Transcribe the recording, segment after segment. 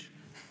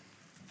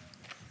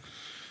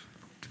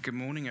Good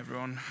morning,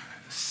 everyone.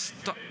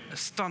 A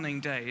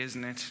stunning day,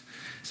 isn't it?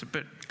 It's a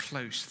bit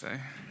close, though.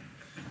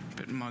 A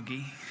bit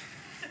muggy.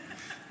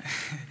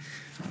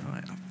 All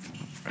right,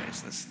 I'll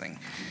raise this thing.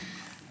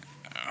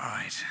 All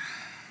right.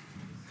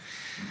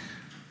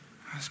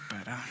 That's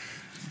better.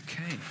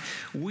 Okay.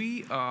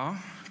 We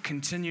are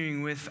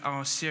continuing with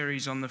our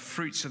series on the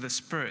fruits of the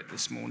Spirit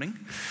this morning.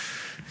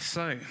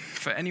 So,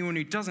 for anyone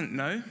who doesn't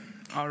know,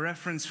 our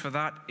reference for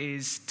that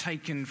is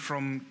taken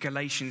from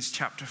Galatians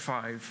chapter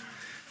 5,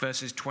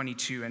 verses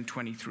 22 and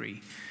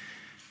 23.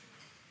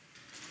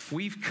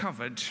 We've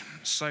covered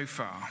so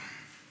far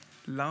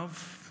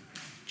love,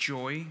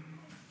 joy,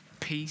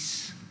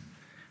 peace,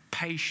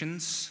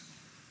 patience,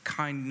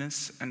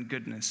 kindness, and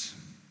goodness.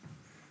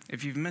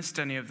 If you've missed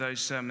any of those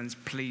sermons,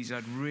 please,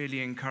 I'd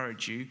really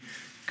encourage you,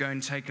 go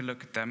and take a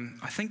look at them.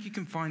 I think you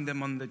can find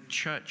them on the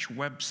church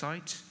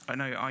website. I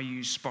know I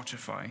use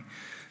Spotify,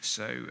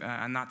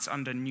 and that's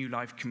under New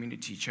Life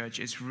Community Church.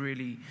 It's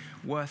really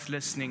worth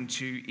listening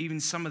to even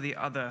some of the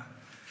other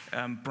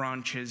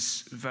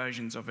branches,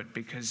 versions of it,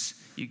 because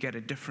you get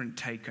a different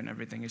take on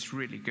everything. It's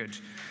really good.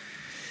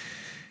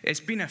 It's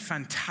been a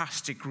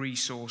fantastic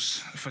resource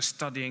for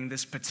studying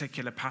this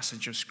particular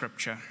passage of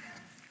Scripture.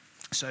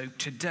 So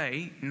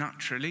today,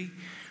 naturally,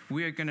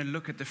 we are going to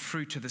look at the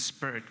fruit of the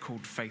Spirit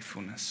called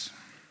faithfulness.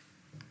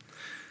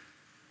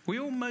 We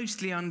all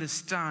mostly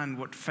understand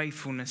what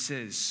faithfulness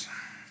is,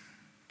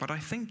 but I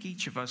think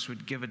each of us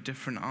would give a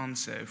different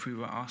answer if we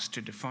were asked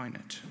to define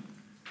it.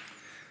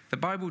 The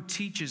Bible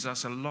teaches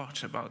us a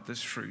lot about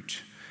this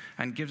fruit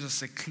and gives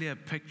us a clear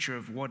picture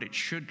of what it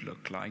should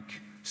look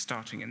like,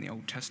 starting in the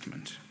Old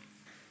Testament.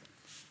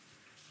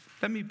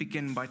 Let me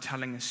begin by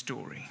telling a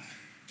story.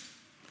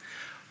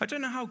 I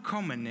don't know how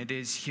common it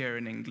is here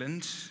in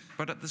England,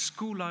 but at the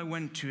school I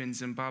went to in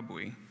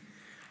Zimbabwe,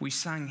 we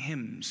sang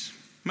hymns,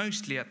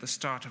 mostly at the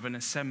start of an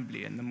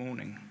assembly in the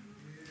morning.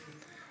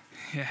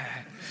 Yeah.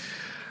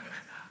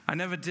 I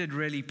never did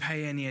really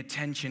pay any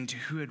attention to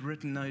who had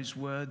written those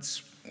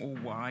words or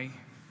why.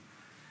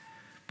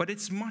 But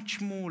it's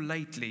much more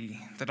lately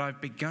that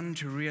I've begun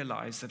to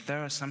realize that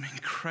there are some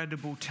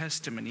incredible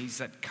testimonies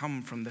that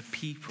come from the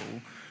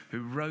people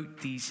who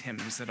wrote these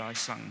hymns that I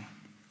sung.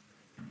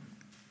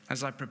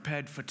 As I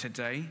prepared for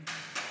today,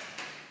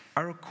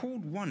 I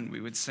recalled one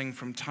we would sing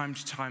from time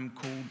to time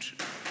called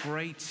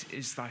 "Great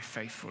is Thy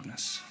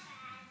Faithfulness."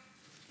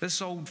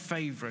 This old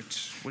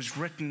favorite was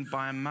written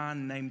by a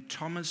man named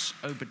Thomas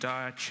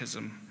Obadiah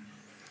Chisholm.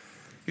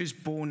 He was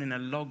born in a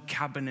log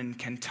cabin in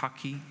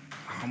Kentucky,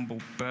 a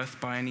humble birth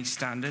by any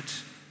standard.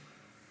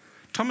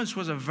 Thomas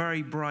was a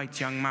very bright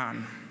young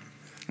man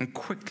and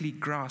quickly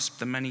grasped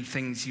the many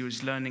things he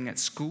was learning at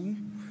school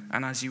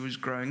and as he was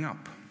growing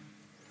up.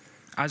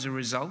 As a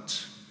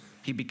result,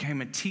 he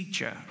became a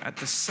teacher at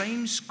the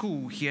same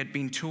school he had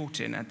been taught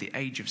in at the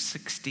age of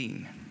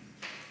 16.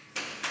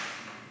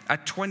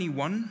 At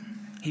 21,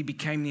 he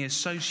became the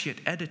associate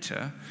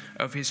editor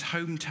of his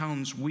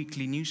hometown's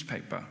weekly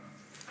newspaper,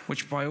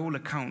 which by all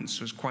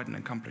accounts was quite an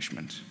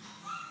accomplishment.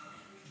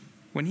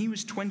 When he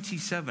was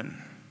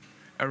 27,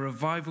 a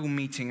revival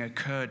meeting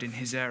occurred in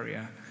his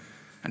area,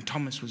 and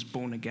Thomas was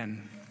born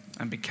again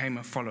and became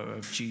a follower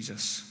of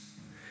Jesus.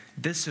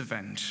 This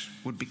event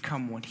would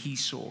become what he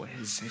saw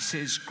as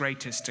his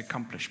greatest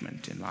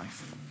accomplishment in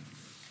life.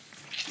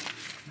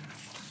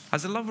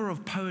 As a lover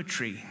of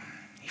poetry,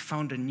 he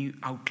found a new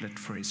outlet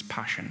for his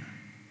passion,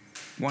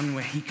 one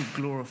where he could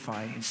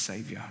glorify his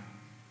Savior.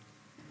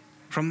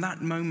 From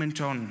that moment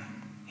on,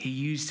 he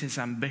used his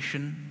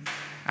ambition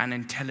and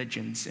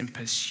intelligence in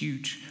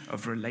pursuit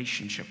of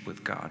relationship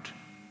with God.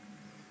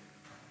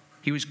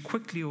 He was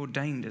quickly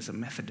ordained as a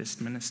Methodist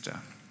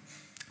minister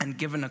and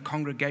given a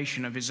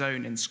congregation of his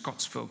own in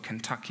Scottsville,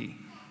 Kentucky.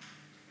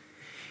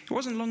 It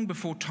wasn't long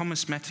before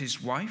Thomas met his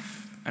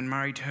wife and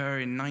married her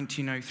in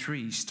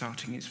 1903,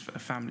 starting a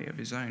family of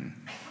his own.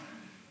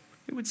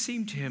 It would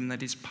seem to him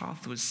that his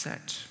path was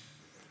set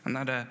and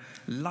that a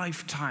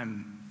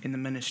lifetime in the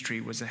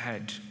ministry was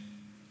ahead.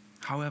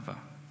 However,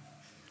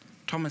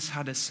 Thomas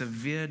had a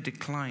severe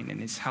decline in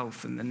his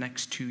health in the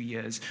next 2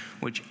 years,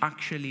 which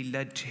actually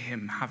led to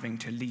him having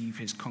to leave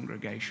his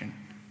congregation.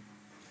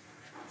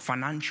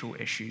 Financial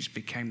issues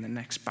became the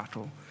next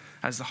battle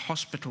as the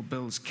hospital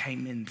bills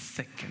came in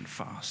thick and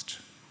fast.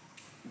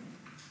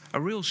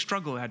 A real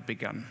struggle had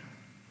begun,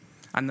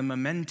 and the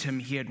momentum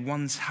he had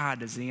once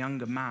had as a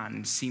younger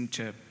man seemed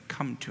to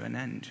come to an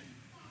end.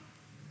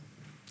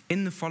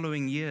 In the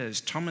following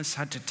years, Thomas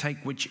had to take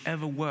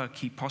whichever work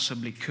he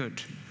possibly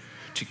could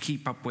to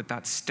keep up with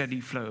that steady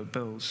flow of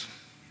bills.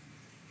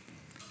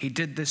 He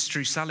did this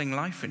through selling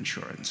life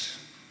insurance.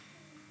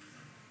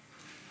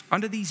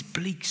 Under these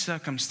bleak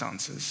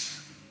circumstances,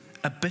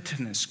 a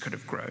bitterness could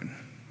have grown,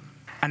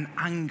 an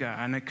anger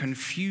and a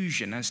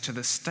confusion as to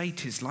the state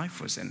his life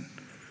was in,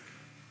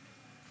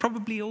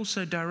 probably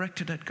also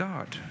directed at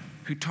God,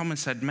 who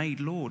Thomas had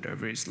made Lord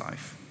over his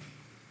life.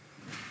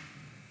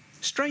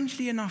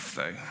 Strangely enough,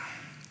 though,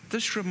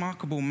 this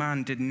remarkable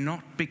man did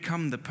not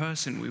become the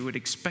person we would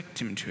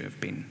expect him to have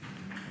been,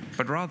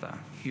 but rather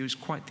he was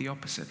quite the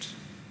opposite.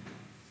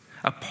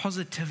 A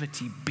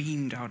positivity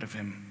beamed out of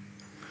him,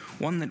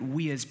 one that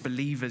we as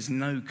believers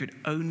know could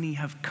only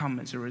have come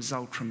as a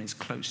result from his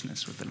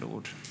closeness with the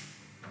Lord.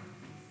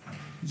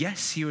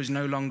 Yes, he was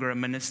no longer a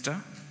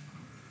minister,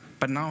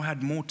 but now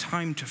had more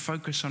time to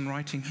focus on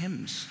writing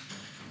hymns.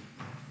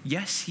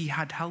 Yes, he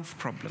had health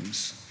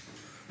problems,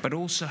 but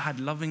also had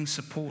loving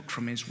support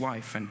from his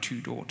wife and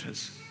 2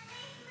 daughters.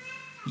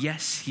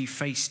 Yes, he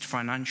faced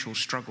financial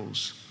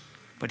struggles,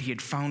 but he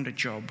had found a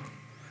job,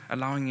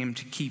 allowing him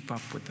to keep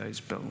up with those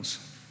bills.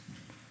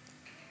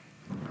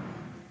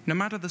 No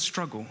matter the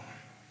struggle,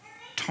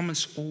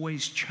 Thomas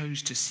always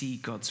chose to see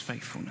God's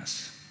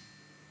faithfulness.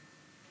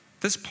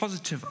 This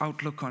positive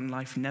outlook on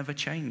life never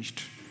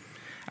changed.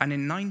 And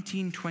in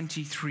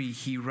 1923,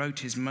 he wrote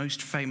his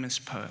most famous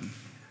poem,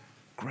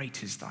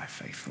 "Great is Thy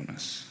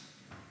Faithfulness."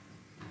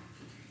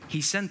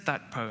 He sent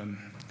that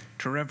poem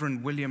to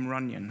Reverend William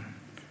Runyon,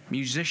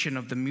 musician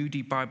of the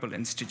Moody Bible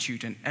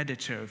Institute and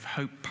editor of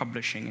Hope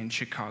Publishing in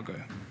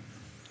Chicago.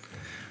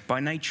 By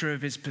nature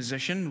of his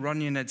position,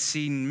 Runyon had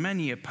seen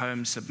many a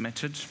poem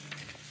submitted,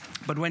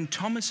 but when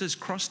Thomas's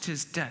crossed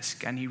his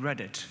desk and he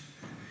read it,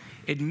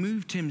 it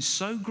moved him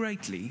so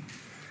greatly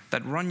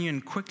that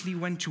Runyon quickly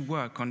went to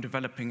work on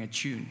developing a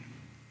tune.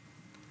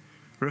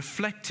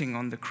 Reflecting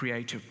on the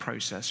creative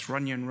process,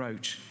 Runyon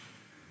wrote,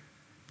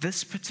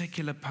 "This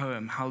particular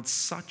poem held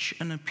such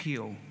an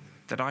appeal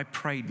that I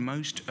prayed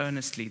most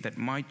earnestly that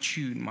my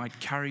tune might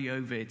carry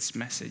over its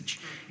message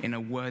in a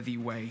worthy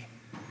way,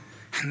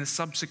 and the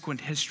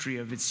subsequent history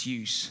of its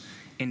use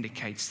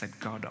indicates that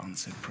God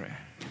answered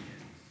prayer."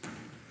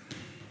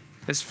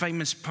 This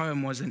famous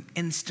poem was an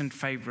instant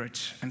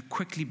favorite and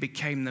quickly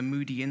became the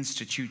Moody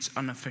Institute's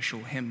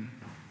unofficial hymn.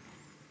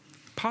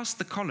 Past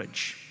the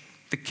college,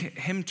 the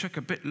hymn took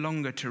a bit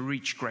longer to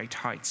reach great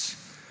heights.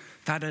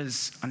 That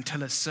is,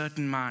 until a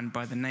certain man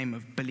by the name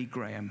of Billy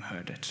Graham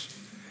heard it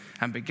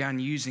and began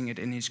using it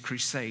in his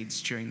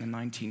crusades during the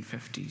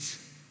 1950s.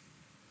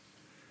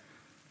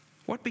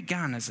 What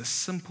began as a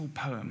simple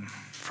poem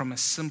from a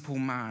simple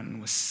man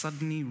was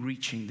suddenly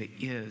reaching the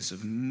ears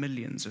of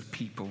millions of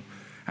people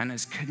and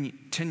has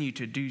continued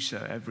to do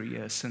so every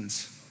year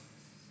since.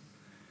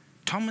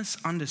 Thomas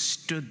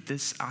understood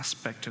this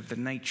aspect of the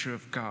nature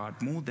of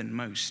God more than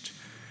most,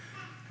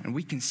 and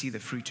we can see the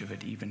fruit of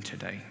it even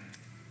today.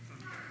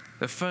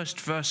 The first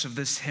verse of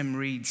this hymn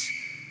reads,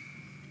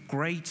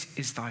 "Great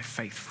is thy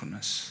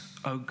faithfulness,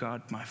 O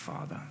God my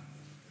Father.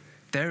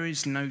 There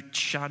is no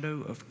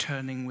shadow of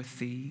turning with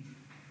thee.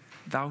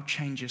 Thou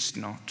changest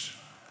not,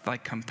 thy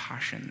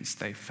compassions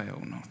they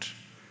fail not.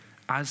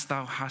 As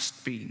thou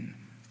hast been,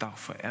 thou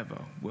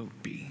forever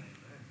wilt be."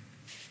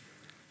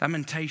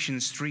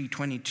 Lamentations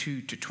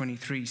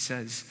 3:22-23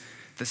 says,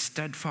 "The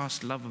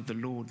steadfast love of the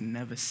Lord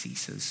never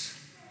ceases.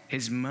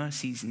 His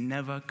mercies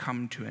never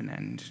come to an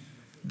end.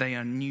 They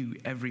are new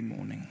every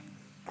morning.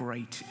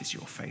 Great is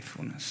your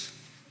faithfulness."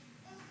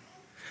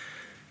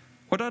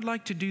 What I'd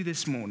like to do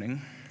this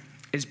morning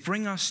is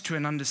bring us to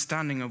an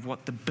understanding of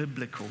what the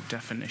biblical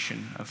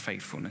definition of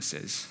faithfulness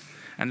is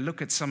and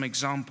look at some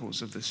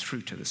examples of this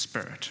fruit of the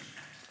Spirit.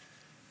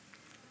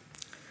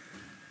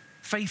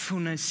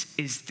 Faithfulness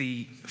is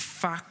the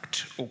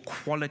fact or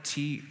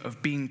quality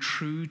of being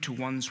true to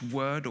one's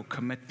word or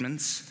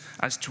commitments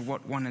as to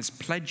what one has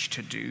pledged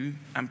to do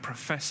and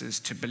professes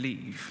to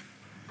believe.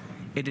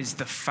 It is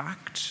the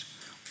fact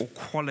or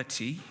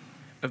quality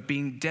of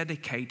being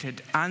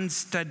dedicated and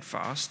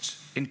steadfast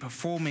in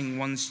performing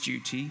one's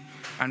duty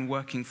and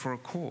working for a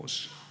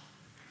cause.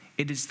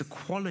 It is the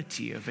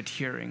quality of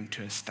adhering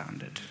to a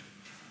standard.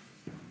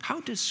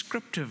 How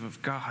descriptive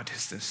of God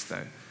is this,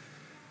 though?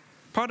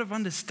 Part of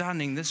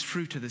understanding this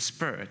fruit of the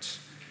Spirit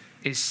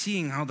is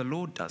seeing how the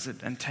Lord does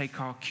it and take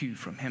our cue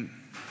from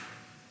Him.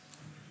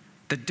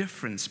 The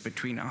difference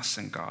between us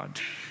and God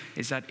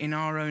is that in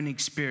our own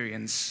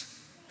experience,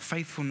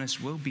 faithfulness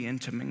will be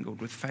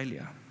intermingled with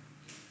failure.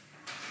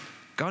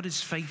 God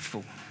is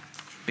faithful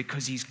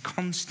because He's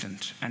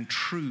constant and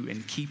true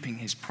in keeping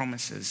His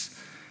promises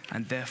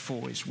and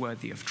therefore is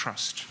worthy of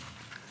trust.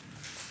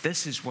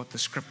 This is what the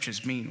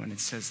scriptures mean when it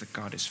says that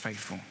God is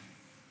faithful.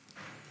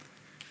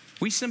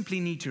 We simply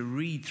need to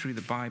read through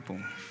the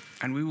Bible,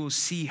 and we will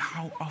see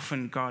how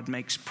often God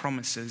makes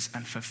promises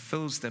and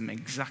fulfills them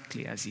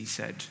exactly as He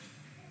said.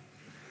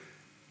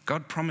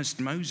 God promised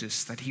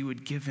Moses that He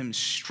would give him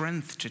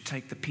strength to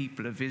take the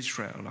people of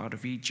Israel out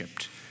of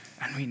Egypt,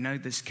 and we know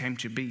this came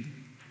to be.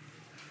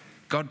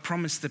 God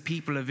promised the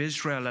people of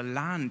Israel a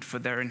land for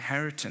their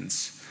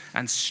inheritance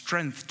and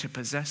strength to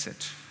possess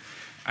it,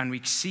 and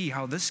we see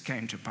how this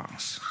came to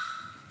pass.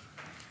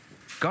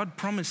 God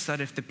promised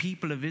that if the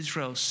people of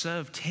Israel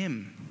served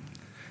Him,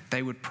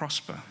 they would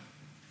prosper,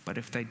 but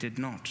if they did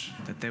not,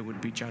 that there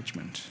would be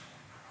judgment.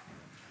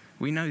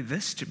 We know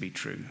this to be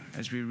true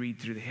as we read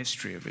through the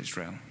history of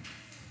Israel.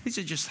 These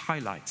are just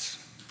highlights.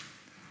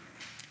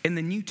 In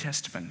the New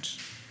Testament,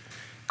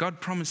 God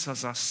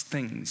promises us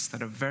things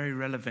that are very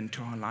relevant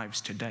to our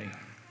lives today.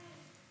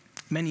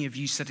 Many of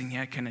you sitting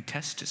here can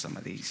attest to some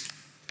of these.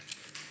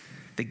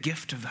 The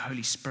gift of the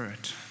Holy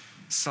Spirit,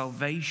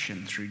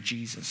 salvation through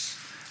Jesus,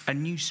 a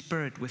new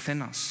spirit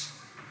within us,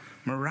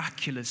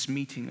 miraculous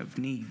meeting of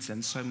needs,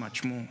 and so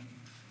much more.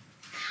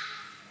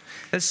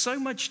 There's so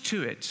much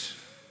to it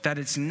that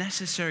it's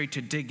necessary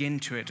to dig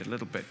into it a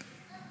little bit.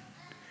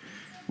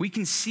 We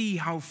can see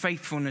how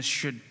faithfulness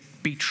should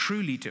be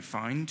truly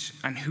defined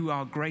and who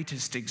our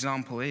greatest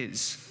example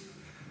is.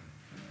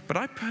 But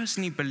I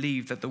personally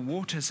believe that the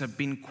waters have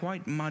been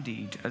quite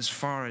muddied as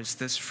far as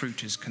this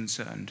fruit is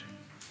concerned.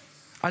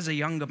 As a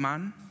younger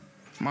man,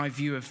 my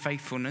view of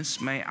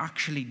faithfulness may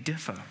actually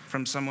differ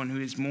from someone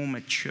who is more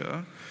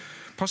mature,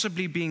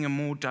 possibly being a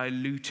more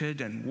diluted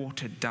and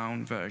watered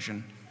down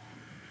version.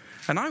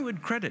 And I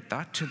would credit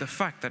that to the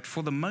fact that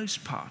for the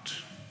most part,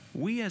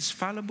 we as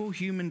fallible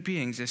human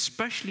beings,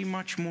 especially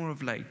much more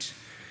of late,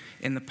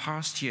 in the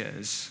past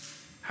years,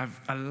 have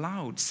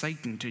allowed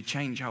Satan to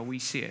change how we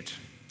see it.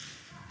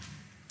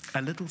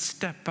 A little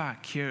step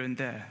back here and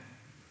there,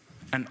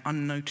 an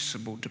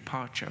unnoticeable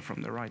departure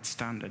from the right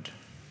standard.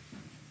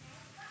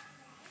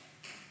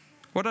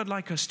 What I'd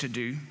like us to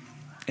do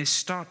is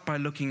start by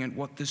looking at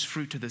what this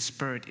fruit of the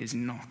Spirit is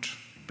not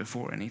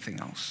before anything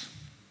else.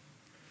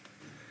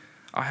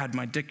 I had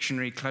my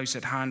dictionary close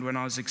at hand when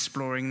I was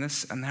exploring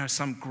this, and there are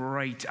some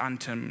great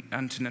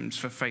antonyms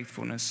for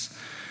faithfulness,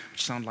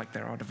 which sound like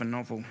they're out of a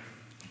novel.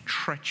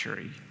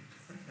 Treachery,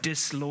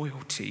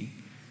 disloyalty,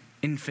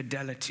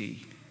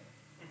 infidelity.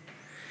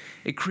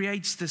 It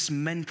creates this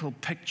mental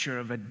picture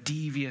of a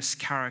devious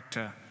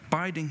character,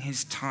 biding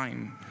his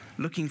time,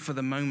 looking for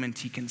the moment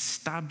he can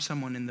stab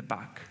someone in the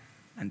back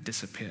and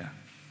disappear.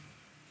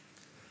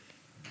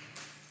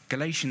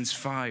 Galatians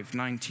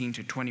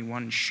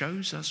 5:19-21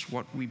 shows us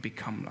what we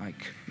become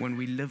like when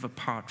we live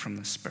apart from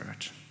the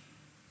Spirit.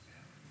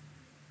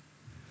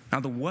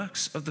 Now, the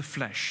works of the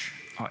flesh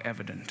are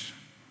evident: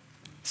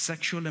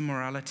 sexual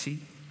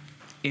immorality,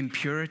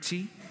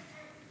 impurity,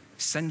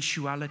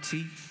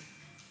 sensuality,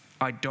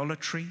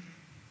 idolatry,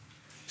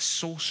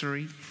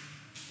 sorcery,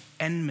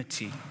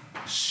 enmity,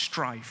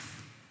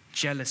 strife,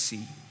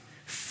 jealousy,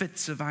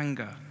 fits of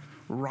anger,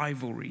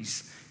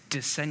 rivalries,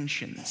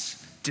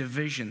 dissensions,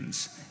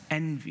 divisions,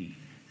 envy,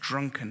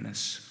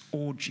 drunkenness,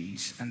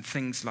 orgies, and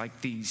things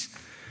like these.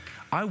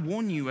 I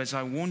warn you, as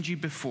I warned you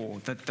before,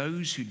 that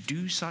those who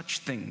do such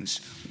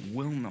things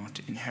will not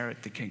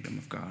inherit the kingdom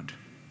of God.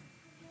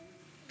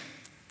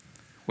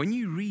 When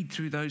you read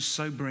through those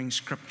sobering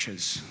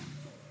scriptures,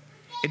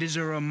 it is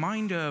a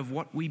reminder of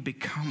what we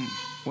become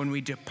when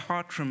we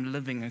depart from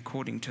living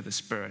according to the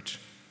Spirit.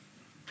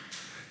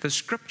 The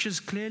scriptures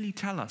clearly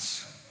tell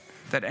us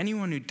that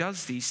anyone who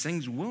does these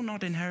things will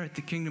not inherit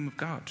the kingdom of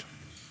God.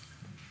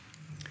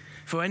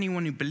 For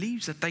anyone who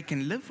believes that they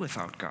can live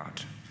without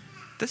God,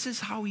 this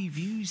is how he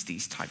views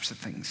these types of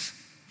things.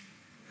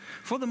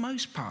 For the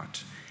most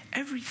part,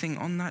 everything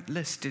on that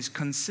list is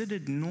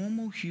considered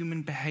normal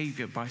human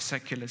behavior by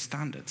secular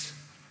standards.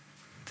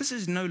 This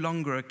is no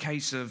longer a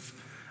case of,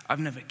 I've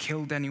never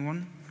killed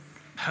anyone,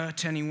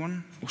 hurt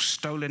anyone, or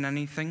stolen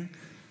anything,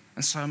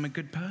 and so I'm a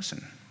good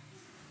person.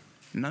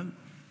 No.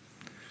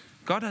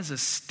 God has a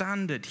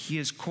standard he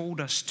has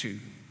called us to,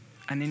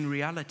 and in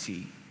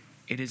reality,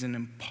 it is an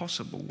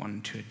impossible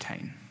one to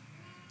attain,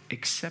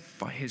 except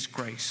by his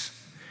grace,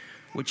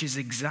 which is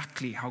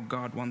exactly how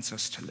God wants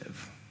us to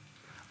live,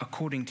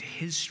 according to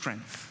his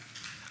strength,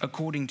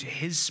 according to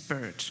his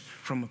Spirit,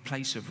 from a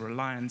place of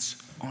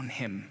reliance on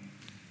him.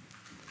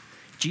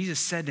 Jesus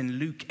said in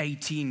Luke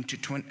 18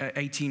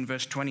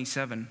 verse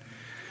 27,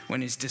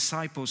 when his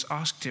disciples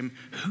asked him,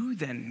 "Who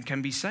then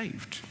can be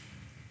saved?"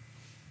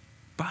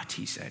 But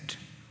he said,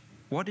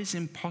 "What is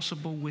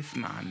impossible with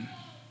man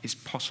is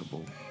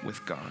possible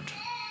with God."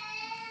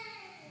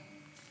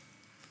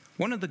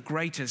 One of the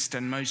greatest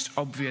and most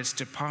obvious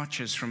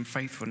departures from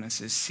faithfulness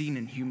is seen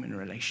in human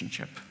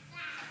relationship,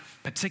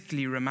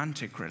 particularly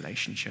romantic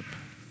relationship.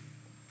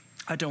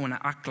 I don't want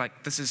to act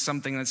like this is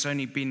something that's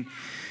only been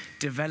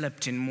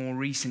developed in more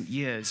recent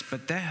years,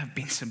 but there have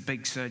been some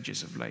big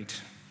surges of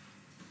late.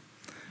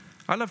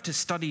 I love to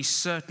study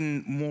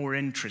certain more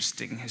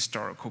interesting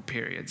historical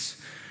periods,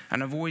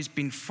 and I've always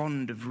been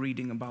fond of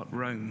reading about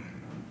Rome.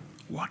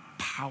 What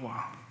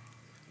power,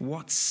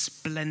 what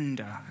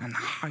splendor and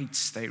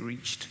heights they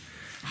reached.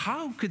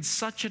 How could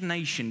such a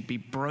nation be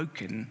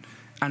broken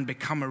and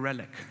become a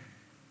relic?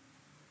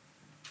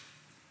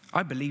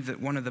 I believe that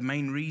one of the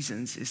main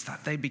reasons is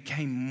that they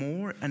became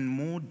more and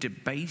more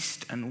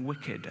debased and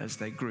wicked as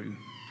they grew.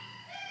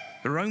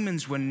 The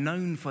Romans were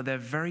known for their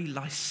very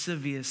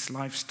lascivious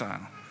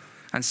lifestyle,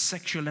 and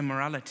sexual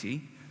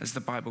immorality, as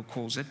the Bible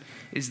calls it,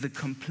 is the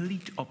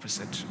complete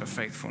opposite of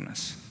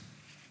faithfulness.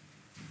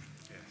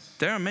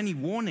 There are many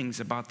warnings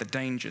about the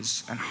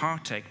dangers and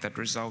heartache that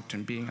result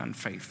in being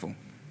unfaithful.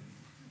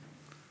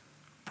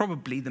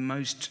 Probably the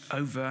most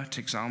overt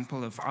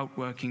example of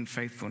outworking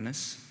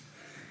faithfulness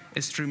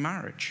is through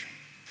marriage.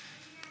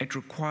 It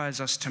requires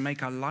us to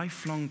make a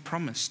lifelong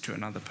promise to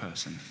another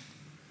person,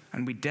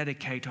 and we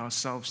dedicate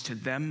ourselves to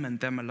them and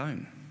them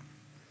alone.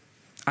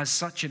 As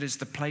such, it is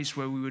the place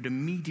where we would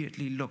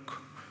immediately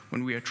look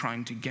when we are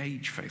trying to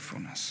gauge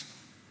faithfulness.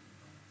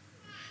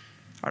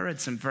 I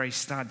read some very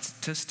sad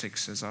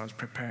statistics as I was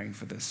preparing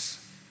for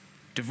this.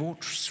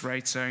 Divorce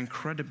rates are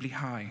incredibly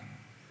high,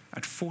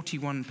 at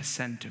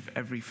 41% of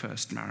every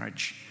first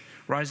marriage,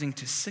 rising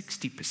to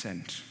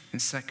 60% in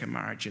second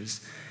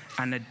marriages,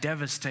 and a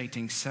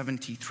devastating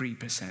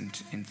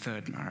 73% in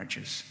third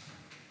marriages.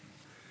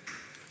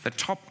 The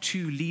top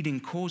two leading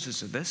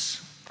causes of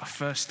this are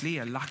firstly,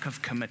 a lack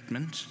of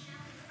commitment,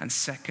 and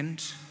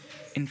second,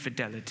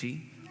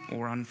 infidelity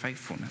or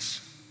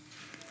unfaithfulness.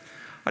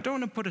 I don't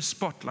want to put a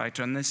spotlight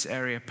on this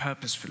area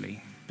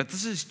purposefully, but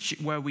this is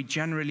where we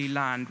generally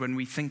land when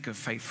we think of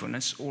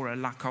faithfulness or a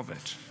lack of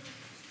it.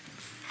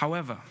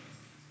 However,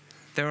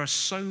 there are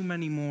so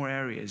many more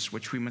areas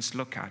which we must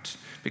look at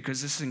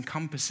because this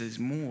encompasses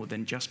more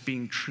than just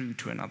being true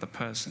to another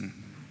person.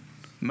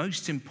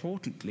 Most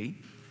importantly,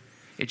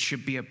 it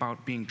should be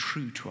about being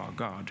true to our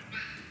God.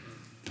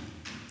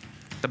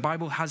 The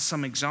Bible has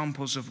some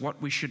examples of what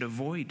we should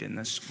avoid in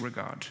this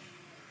regard.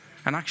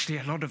 And actually,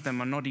 a lot of them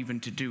are not even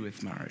to do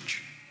with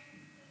marriage.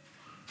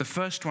 The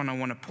first one I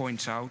want to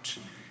point out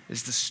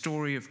is the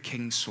story of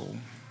King Saul,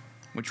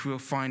 which we'll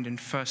find in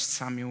 1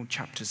 Samuel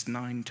chapters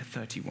 9 to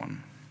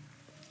 31.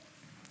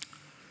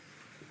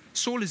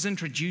 Saul is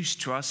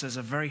introduced to us as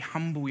a very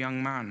humble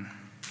young man.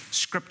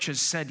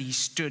 Scriptures said he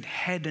stood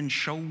head and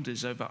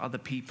shoulders over other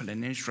people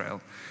in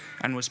Israel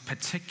and was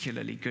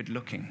particularly good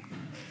looking.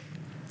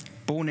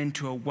 Born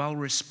into a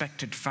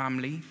well-respected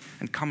family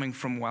and coming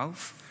from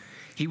wealth,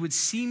 he would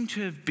seem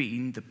to have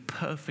been the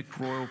perfect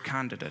royal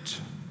candidate.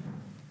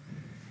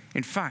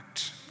 In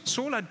fact,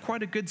 Saul had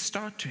quite a good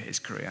start to his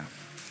career.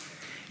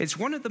 It's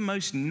one of the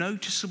most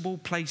noticeable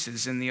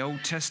places in the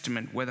Old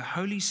Testament where the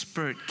Holy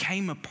Spirit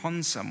came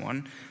upon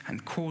someone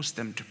and caused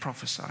them to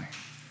prophesy.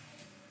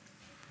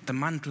 The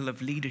mantle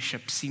of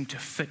leadership seemed to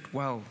fit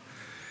well,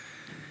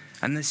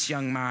 and this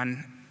young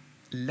man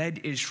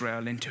led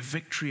Israel into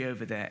victory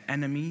over their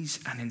enemies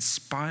and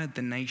inspired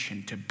the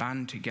nation to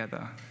band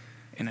together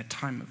in a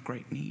time of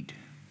great need.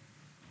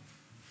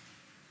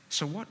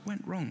 So what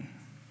went wrong?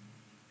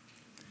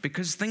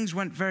 Because things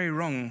went very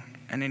wrong,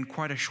 and in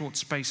quite a short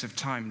space of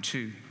time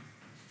too.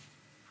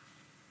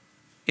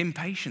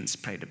 Impatience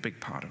played a big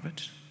part of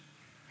it.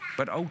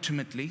 But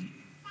ultimately,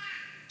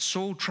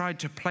 Saul tried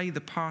to play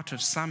the part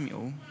of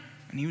Samuel,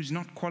 and he was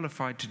not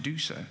qualified to do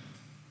so.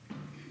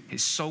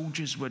 His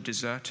soldiers were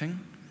deserting,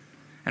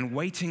 and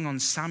waiting on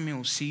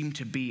Samuel seemed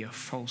to be a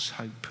false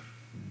hope.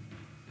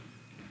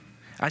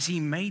 As he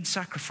made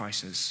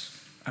sacrifices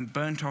and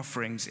burnt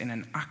offerings in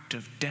an act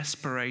of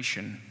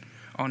desperation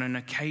on an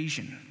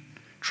occasion,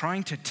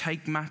 trying to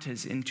take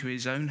matters into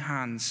his own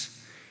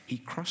hands, he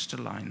crossed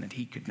a line that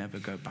he could never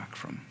go back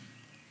from.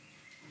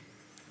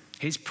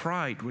 His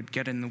pride would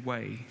get in the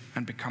way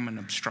and become an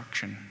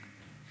obstruction.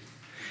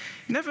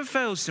 It never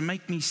fails to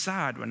make me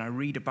sad when I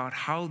read about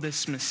how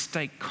this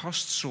mistake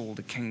cost Saul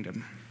the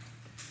kingdom.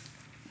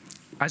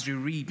 As we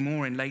read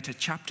more in later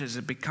chapters,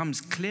 it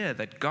becomes clear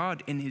that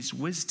God, in his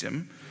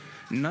wisdom,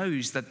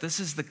 knows that this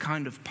is the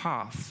kind of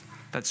path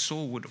that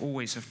Saul would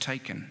always have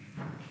taken.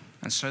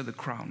 And so the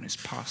crown is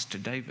passed to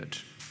David.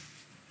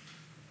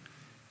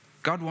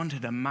 God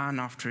wanted a man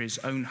after his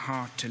own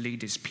heart to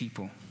lead his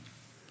people,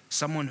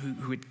 someone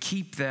who would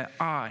keep their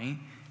eye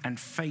and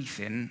faith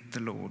in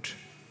the Lord.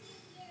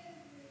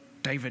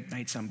 David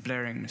made some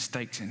glaring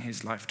mistakes in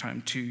his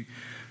lifetime too,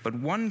 but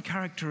one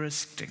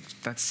characteristic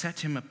that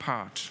set him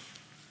apart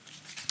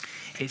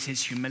is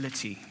his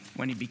humility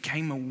when he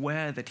became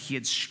aware that he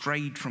had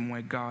strayed from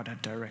where God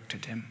had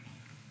directed him.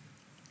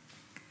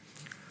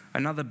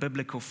 Another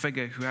biblical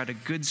figure who had a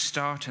good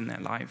start in their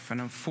life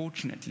and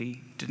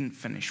unfortunately didn't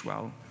finish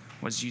well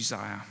was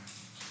Uzziah.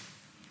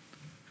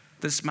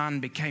 This man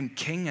became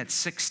king at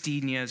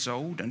 16 years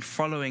old, and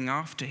following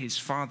after his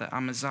father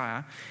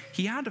Amaziah,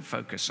 he had a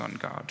focus on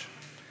God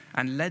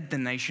and led the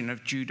nation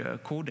of Judah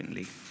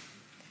accordingly.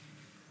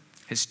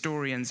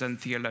 Historians and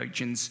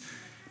theologians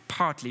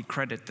partly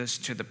credit this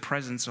to the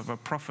presence of a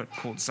prophet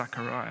called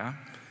Zechariah,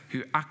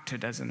 who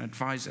acted as an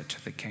advisor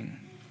to the king.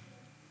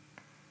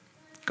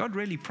 God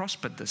really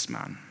prospered this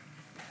man,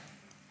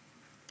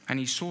 and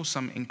he saw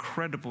some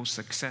incredible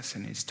success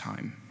in his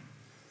time.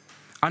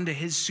 Under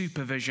his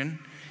supervision,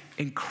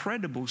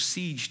 incredible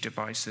siege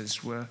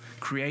devices were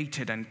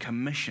created and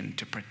commissioned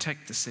to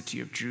protect the city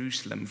of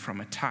Jerusalem from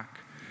attack,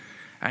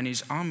 and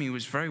his army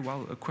was very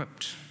well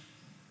equipped.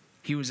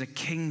 He was a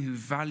king who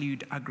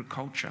valued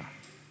agriculture.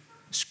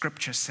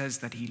 Scripture says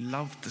that he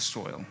loved the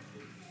soil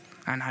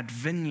and had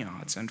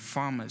vineyards and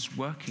farmers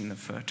working the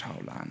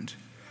fertile land.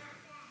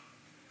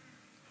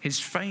 His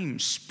fame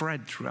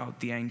spread throughout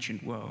the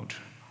ancient world,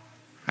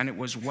 and it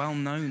was well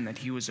known that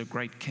he was a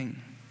great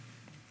king.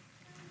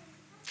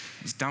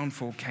 His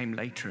downfall came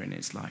later in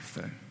his life,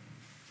 though.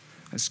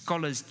 And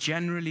scholars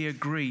generally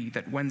agree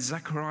that when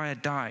Zechariah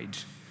died,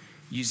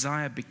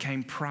 Uzziah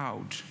became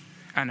proud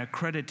and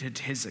accredited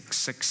his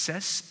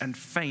success and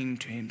fame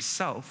to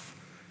himself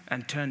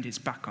and turned his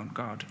back on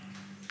God.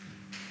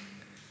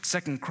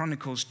 2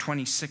 Chronicles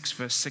 26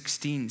 verse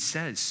 16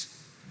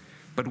 says,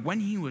 "But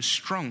when he was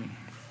strong,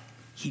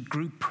 he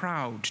grew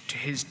proud to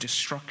his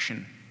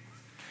destruction.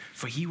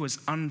 for he was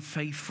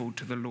unfaithful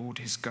to the Lord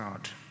his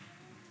God,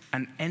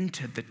 and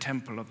entered the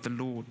temple of the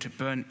Lord to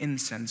burn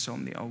incense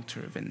on the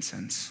altar of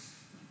incense.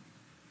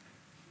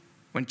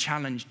 When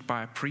challenged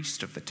by a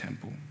priest of the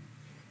temple,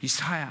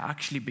 Uzziah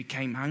actually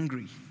became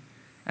angry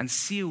and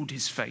sealed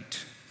his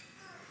fate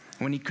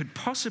when he could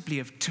possibly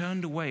have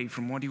turned away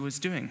from what he was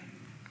doing.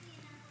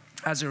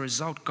 As a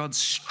result, God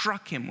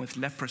struck him with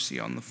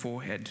leprosy on the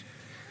forehead,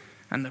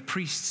 and the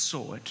priest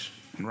saw it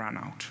and ran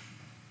out.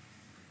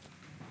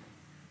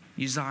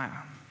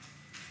 Uzziah,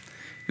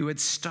 who had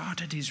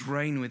started his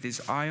reign with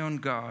his eye on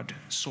God,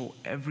 saw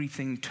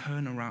everything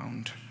turn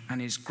around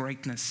and his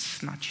greatness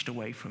snatched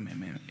away from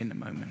him in a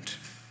moment.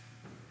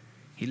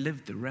 He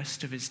lived the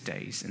rest of his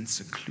days in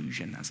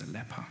seclusion as a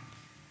leper.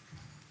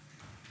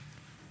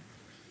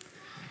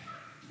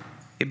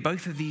 In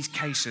both of these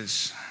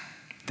cases,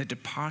 the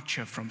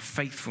departure from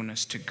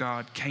faithfulness to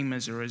God came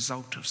as a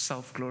result of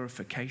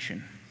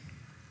self-glorification.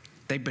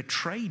 They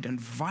betrayed and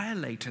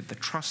violated the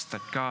trust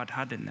that God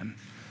had in them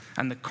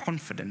and the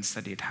confidence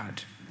that it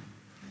had.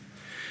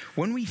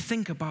 When we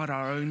think about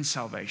our own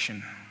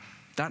salvation,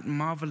 that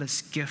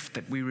marvelous gift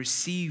that we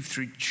receive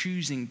through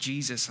choosing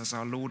Jesus as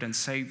our Lord and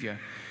Savior,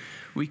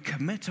 we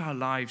commit our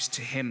lives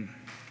to him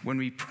when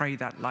we pray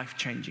that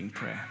life-changing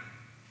prayer.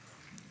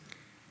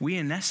 We,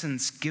 in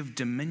essence, give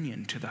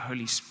dominion to the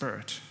Holy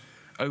Spirit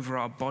over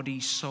our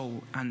body,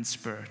 soul, and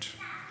spirit.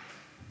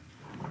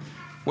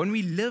 When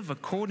we live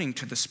according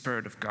to the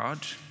Spirit of God,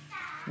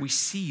 we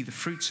see the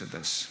fruits of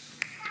this.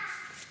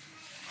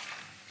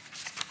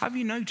 Have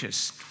you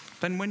noticed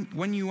that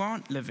when you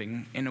aren't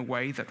living in a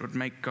way that would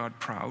make God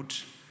proud,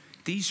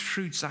 these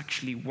fruits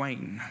actually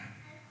wane,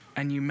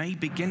 and you may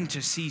begin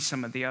to see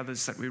some of the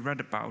others that we read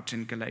about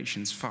in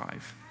Galatians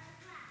 5.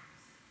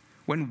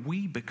 When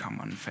we become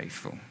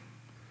unfaithful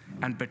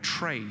and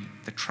betray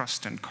the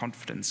trust and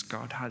confidence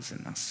God has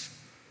in us,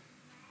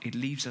 it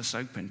leaves us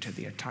open to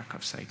the attack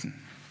of Satan.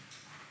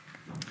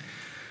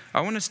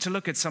 I want us to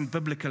look at some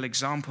biblical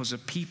examples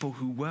of people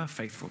who were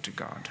faithful to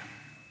God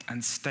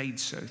and stayed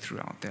so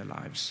throughout their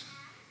lives.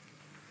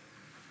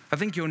 I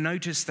think you'll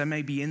notice there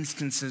may be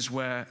instances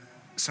where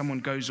someone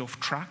goes off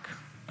track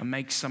and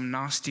makes some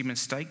nasty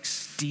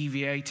mistakes,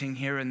 deviating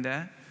here and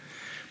there.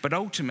 But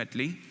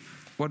ultimately,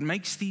 what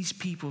makes these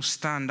people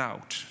stand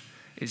out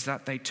is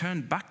that they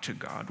turned back to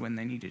God when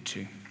they needed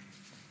to.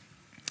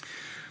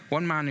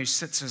 One man who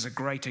sits as a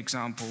great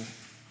example,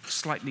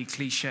 slightly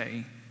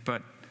cliche,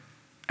 but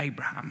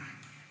Abraham.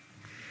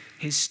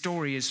 His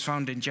story is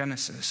found in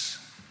Genesis.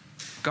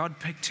 God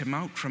picked him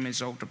out from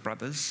his older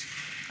brothers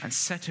and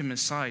set him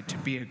aside to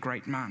be a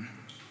great man.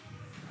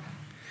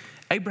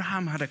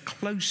 Abraham had a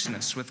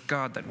closeness with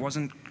God that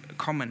wasn't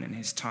common in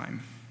his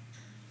time.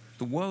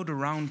 The world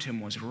around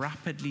him was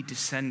rapidly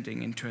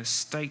descending into a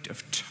state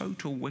of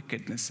total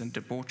wickedness and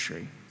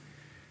debauchery.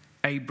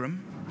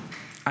 Abram,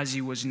 as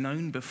he was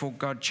known before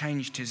God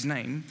changed his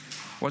name,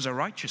 was a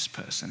righteous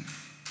person.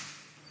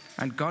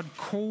 And God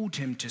called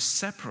him to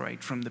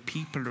separate from the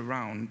people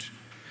around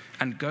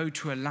and go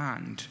to a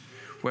land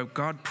where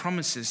God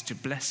promises to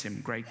bless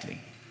him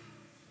greatly.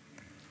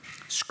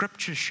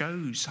 Scripture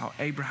shows how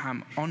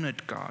Abraham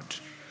honored God,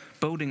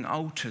 building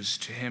altars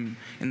to him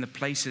in the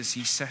places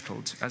he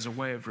settled as a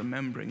way of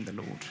remembering the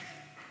Lord.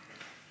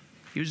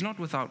 He was not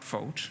without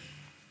fault.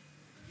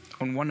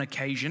 On one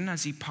occasion,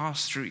 as he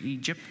passed through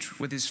Egypt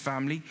with his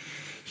family,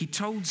 he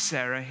told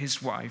Sarah,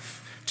 his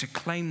wife, to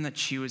claim that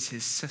she was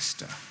his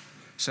sister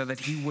so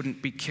that he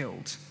wouldn't be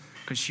killed,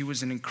 because she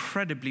was an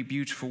incredibly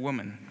beautiful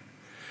woman.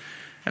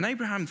 And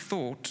Abraham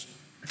thought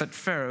that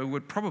Pharaoh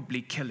would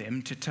probably kill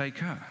him to take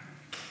her.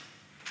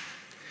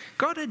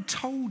 God had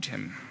told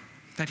him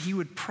that he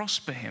would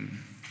prosper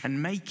him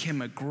and make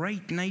him a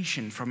great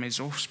nation from his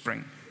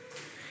offspring.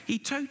 He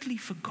totally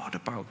forgot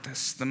about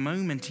this the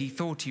moment he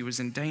thought he was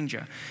in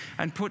danger,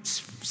 and put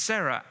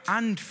Sarah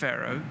and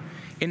Pharaoh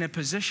in a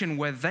position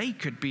where they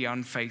could be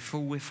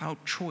unfaithful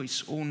without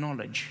choice or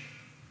knowledge.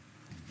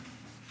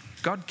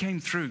 God came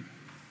through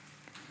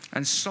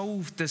and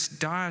solved this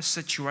dire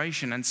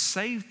situation and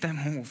saved them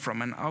all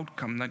from an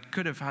outcome that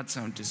could have had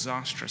some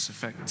disastrous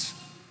effects.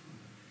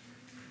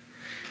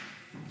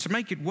 To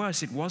make it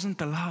worse, it wasn't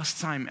the last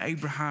time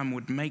Abraham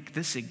would make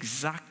this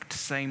exact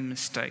same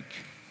mistake.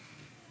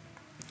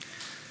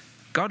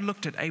 God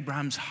looked at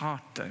Abraham's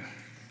heart, though,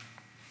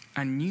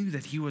 and knew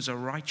that he was a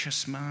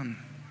righteous man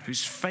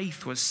whose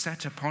faith was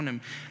set upon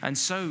him. And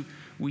so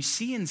we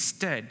see,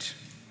 instead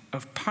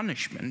of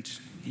punishment,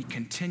 he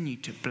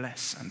continued to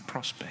bless and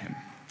prosper him.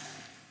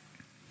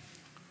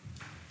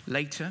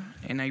 Later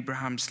in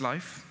Abraham's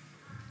life,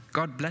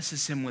 God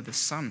blesses him with a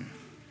son,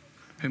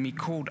 whom he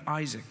called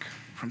Isaac,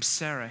 from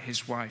Sarah,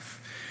 his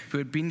wife, who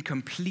had been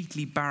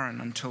completely barren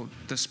until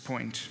this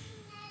point.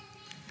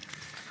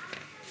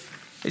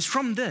 It's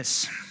from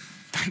this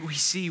that we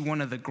see one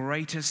of the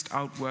greatest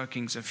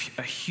outworkings of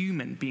a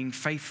human being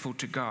faithful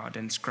to God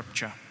in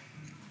Scripture.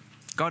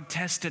 God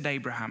tested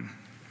Abraham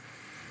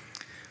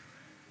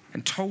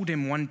and told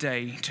him one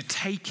day to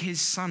take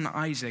his son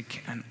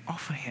Isaac and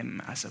offer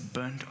him as a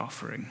burnt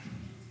offering.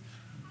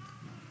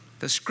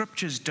 The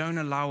scriptures don't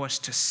allow us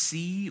to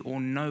see or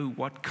know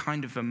what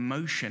kind of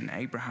emotion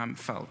Abraham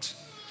felt,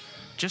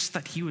 just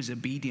that he was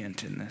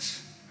obedient in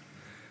this.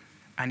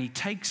 And he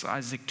takes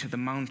Isaac to the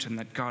mountain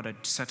that God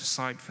had set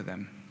aside for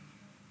them.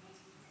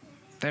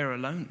 They're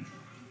alone.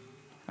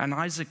 And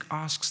Isaac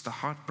asks the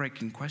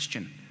heartbreaking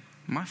question,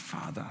 "My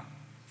father,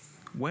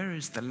 where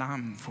is the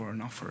lamb for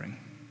an offering?"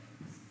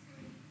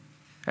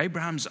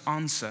 Abraham's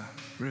answer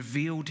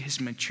revealed his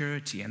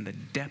maturity and the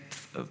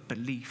depth of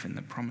belief in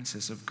the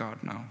promises of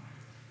God now.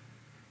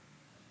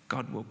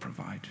 God will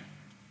provide.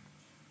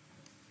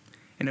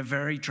 In a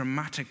very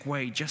dramatic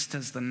way, just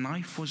as the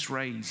knife was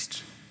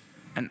raised,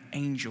 an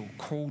angel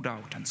called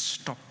out and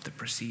stopped the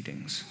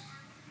proceedings.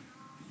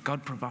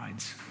 God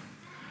provides.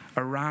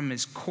 A ram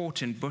is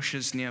caught in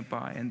bushes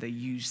nearby, and they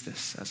use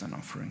this as an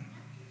offering.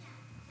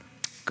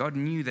 God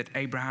knew that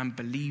Abraham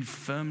believed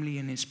firmly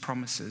in his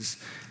promises,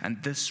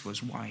 and this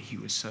was why he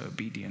was so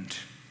obedient.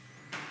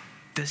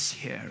 This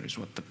here is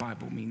what the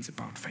Bible means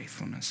about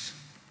faithfulness.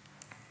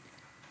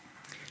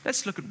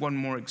 Let's look at one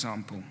more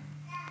example,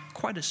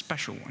 quite a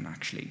special one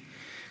actually,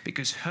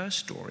 because her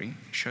story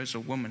shows a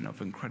woman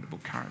of incredible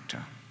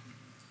character.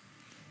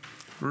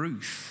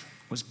 Ruth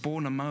was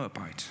born a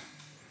Moabite,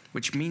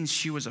 which means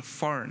she was a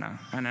foreigner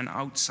and an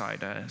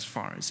outsider as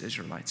far as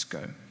Israelites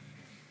go.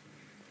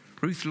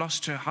 Ruth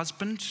lost her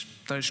husband,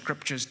 though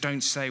scriptures don't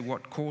say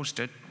what caused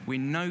it. We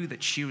know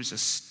that she was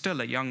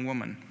still a young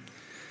woman.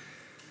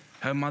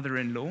 Her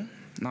mother-in-law,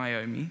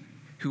 Naomi,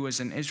 who was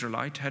an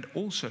Israelite, had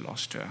also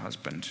lost her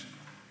husband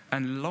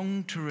and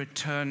longed to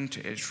return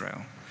to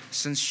Israel,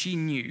 since she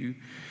knew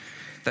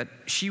that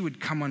she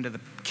would come under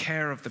the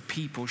care of the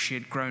people she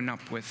had grown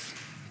up with.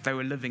 They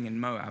were living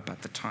in Moab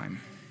at the time.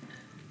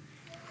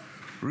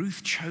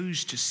 Ruth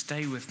chose to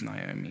stay with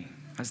Naomi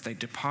as they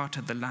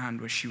departed the land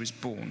where she was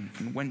born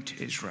and went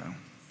to Israel.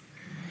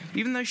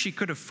 Even though she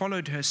could have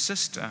followed her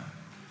sister,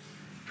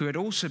 who had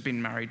also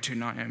been married to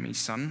Naomi's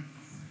son,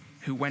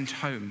 who went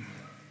home.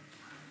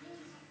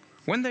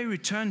 When they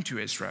returned to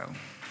Israel,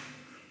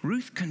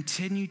 Ruth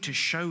continued to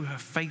show her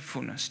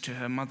faithfulness to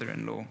her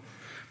mother-in-law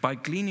by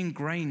gleaning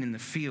grain in the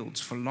fields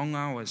for long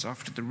hours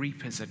after the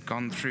reapers had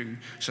gone through,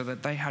 so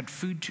that they had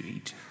food to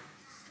eat.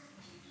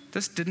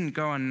 This didn't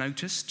go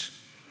unnoticed,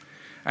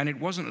 and it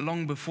wasn't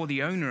long before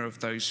the owner of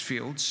those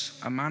fields,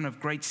 a man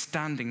of great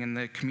standing in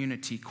the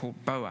community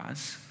called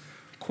Boaz,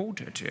 called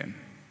her to him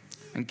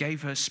and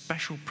gave her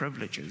special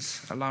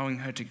privileges, allowing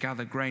her to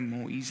gather grain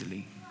more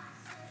easily.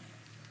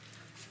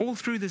 All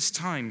through this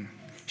time,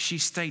 she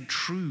stayed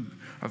true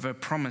of her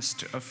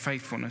promise of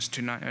faithfulness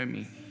to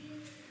Naomi.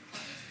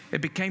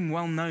 It became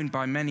well known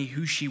by many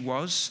who she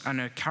was and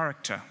her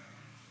character,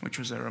 which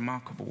was a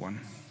remarkable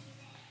one.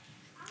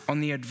 On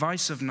the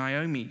advice of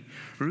Naomi,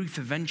 Ruth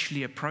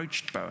eventually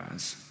approached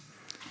Boaz,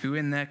 who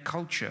in their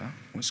culture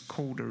was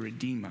called a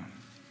redeemer.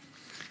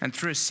 And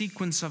through a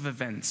sequence of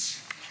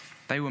events,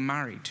 they were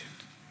married,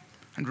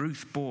 and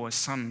Ruth bore a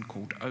son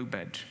called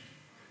Obed,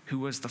 who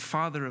was the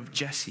father of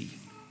Jesse,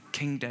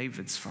 King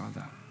David's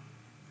father.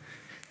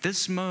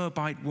 This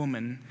Moabite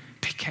woman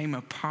became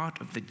a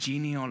part of the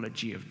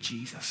genealogy of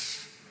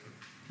Jesus.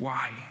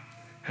 Why?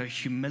 Her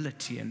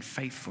humility and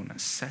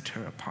faithfulness set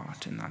her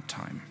apart in that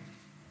time.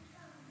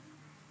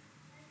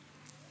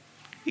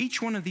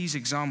 Each one of these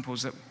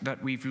examples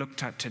that we've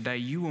looked at today,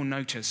 you will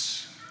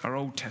notice, are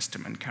Old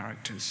Testament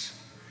characters,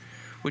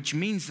 which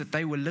means that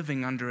they were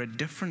living under a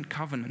different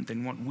covenant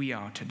than what we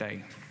are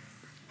today.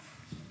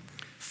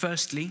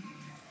 Firstly,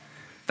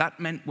 that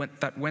meant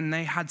that when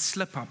they had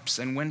slip-ups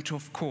and went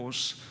off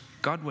course,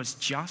 God was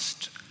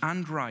just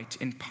and right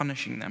in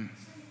punishing them.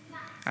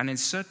 And in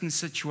certain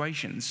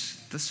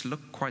situations, this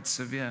looked quite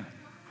severe.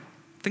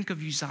 Think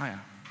of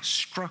Uzziah,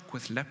 struck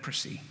with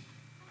leprosy.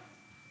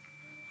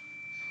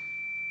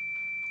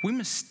 We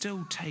must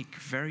still take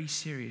very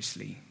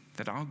seriously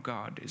that our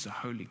God is a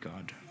holy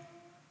God,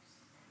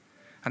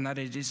 and that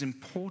it is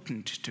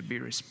important to be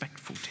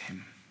respectful to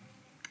him.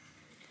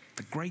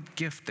 The great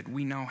gift that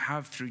we now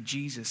have through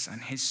Jesus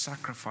and his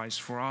sacrifice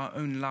for our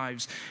own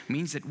lives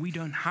means that we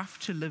don't have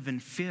to live in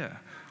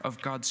fear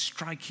of God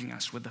striking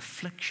us with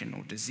affliction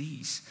or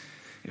disease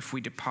if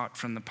we depart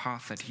from the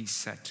path that he's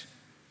set.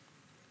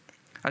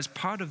 As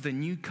part of the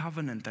new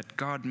covenant that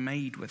God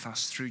made with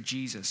us through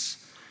Jesus,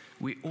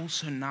 we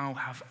also now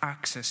have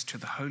access to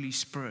the Holy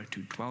Spirit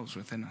who dwells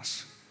within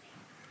us.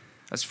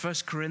 As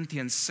 1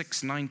 Corinthians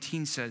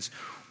 6:19 says,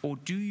 "Or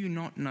do you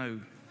not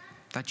know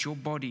that your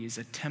body is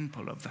a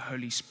temple of the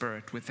Holy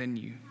Spirit within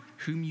you,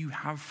 whom you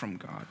have from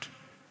God?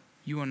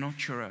 You are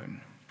not your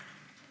own."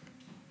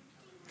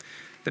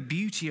 The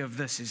beauty of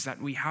this is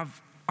that we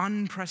have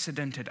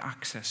unprecedented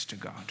access to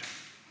God.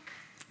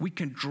 We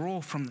can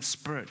draw from the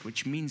Spirit,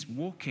 which means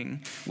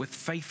walking with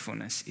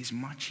faithfulness is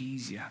much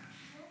easier.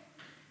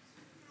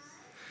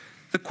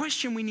 The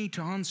question we need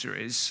to answer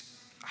is,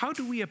 how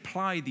do we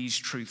apply these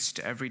truths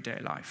to everyday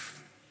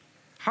life?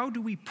 How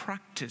do we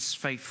practice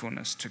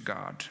faithfulness to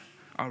God,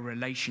 our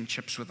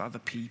relationships with other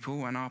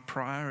people, and our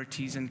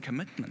priorities and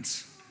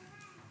commitments?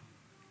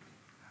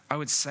 I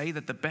would say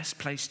that the best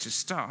place to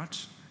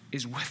start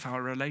is with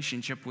our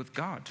relationship with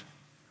God.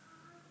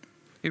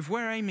 If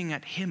we're aiming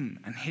at him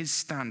and his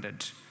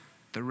standard,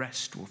 the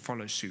rest will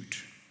follow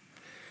suit,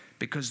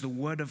 because the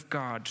Word of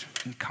God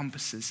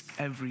encompasses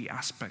every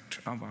aspect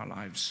of our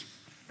lives.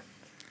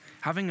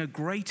 Having a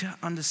greater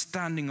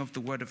understanding of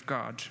the Word of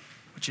God,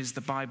 which is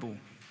the Bible,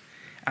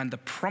 and the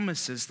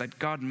promises that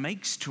God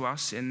makes to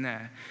us in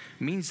there,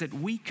 means that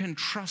we can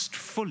trust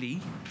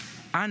fully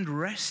and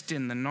rest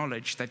in the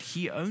knowledge that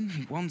he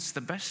only wants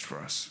the best for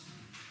us.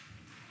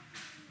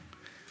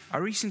 I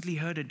recently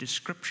heard a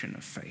description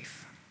of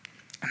faith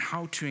and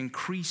how to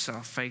increase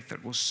our faith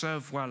that will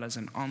serve well as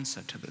an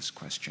answer to this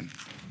question.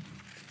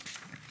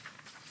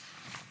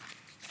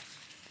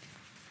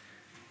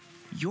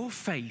 Your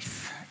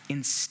faith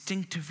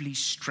instinctively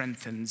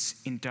strengthens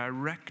in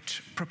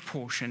direct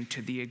proportion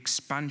to the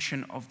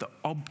expansion of the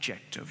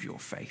object of your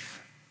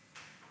faith.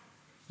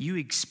 You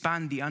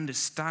expand the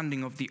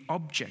understanding of the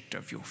object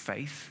of your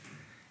faith,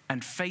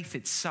 and faith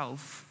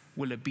itself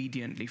will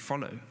obediently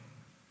follow.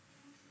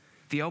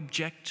 The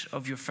object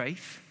of your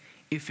faith,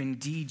 if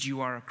indeed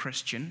you are a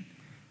Christian,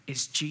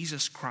 is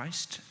Jesus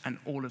Christ and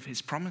all of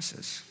his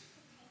promises.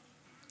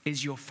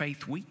 Is your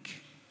faith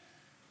weak?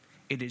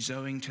 It is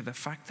owing to the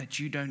fact that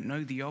you don't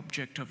know the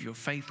object of your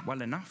faith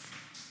well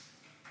enough.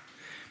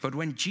 But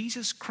when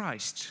Jesus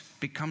Christ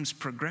becomes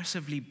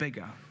progressively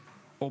bigger,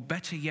 or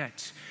better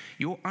yet,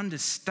 your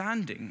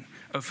understanding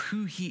of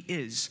who he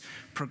is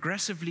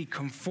progressively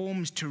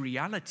conforms to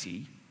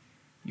reality,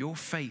 your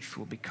faith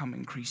will become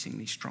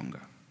increasingly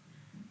stronger.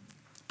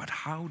 But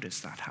how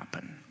does that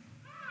happen?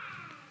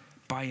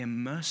 By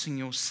immersing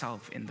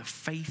yourself in the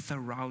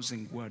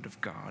faith-arousing Word of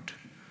God.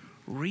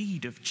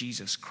 Read of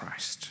Jesus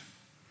Christ.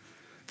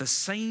 The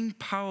same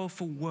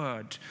powerful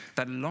word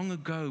that long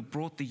ago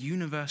brought the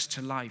universe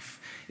to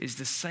life is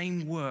the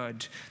same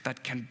word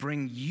that can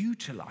bring you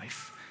to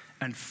life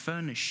and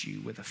furnish you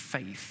with a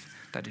faith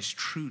that is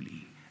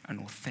truly and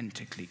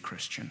authentically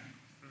Christian.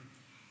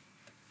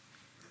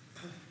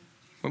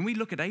 When we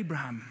look at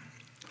Abraham,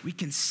 we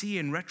can see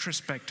in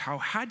retrospect how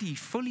had he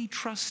fully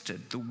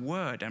trusted the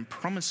word and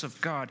promise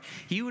of God,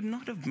 he would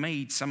not have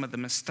made some of the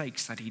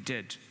mistakes that he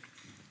did.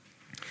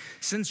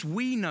 Since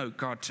we know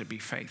God to be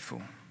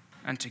faithful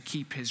and to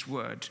keep his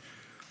word,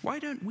 why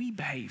don't we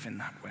behave in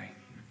that way?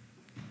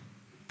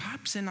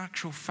 Perhaps in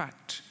actual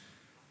fact,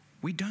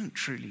 we don't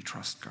truly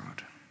trust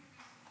God.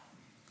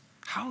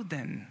 How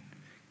then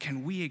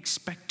can we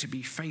expect to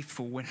be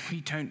faithful when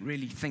we don't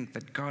really think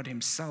that God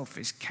himself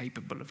is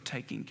capable of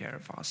taking care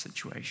of our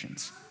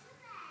situations?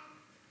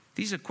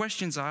 These are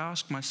questions I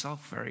ask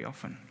myself very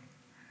often.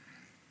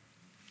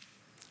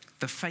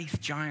 The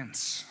faith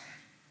giants,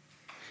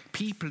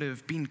 people who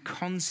have been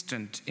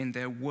constant in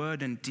their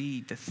word and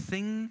deed, the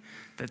thing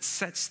that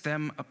sets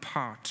them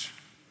apart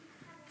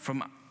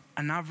from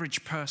an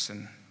average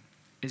person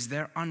is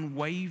their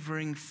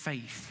unwavering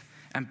faith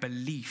and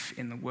belief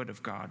in the word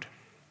of God.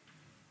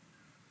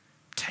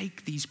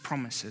 Take these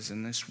promises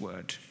in this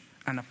word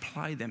and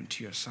apply them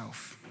to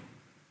yourself.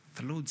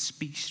 The Lord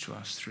speaks to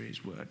us through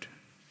his word.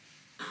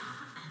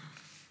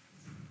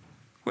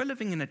 We're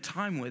living in a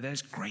time where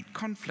there's great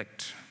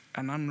conflict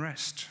and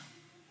unrest.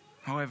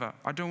 However,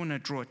 I don't want to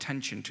draw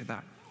attention to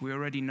that. We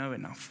already know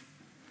enough.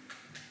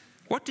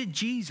 What did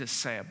Jesus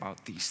say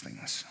about these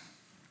things?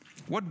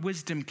 What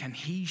wisdom can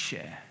he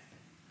share?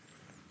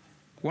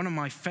 One of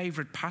my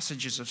favorite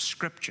passages of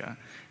scripture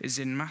is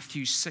in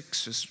Matthew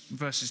 6,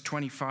 verses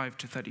 25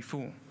 to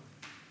 34.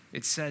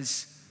 It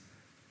says,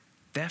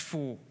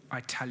 "Therefore I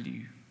tell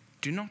you,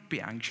 do not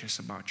be anxious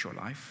about your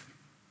life,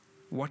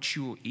 what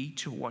you will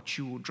eat or what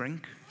you will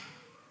drink,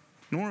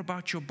 nor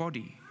about your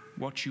body,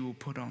 what you will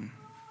put on.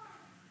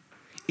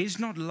 Is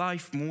not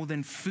life more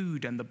than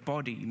food and the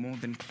body more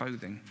than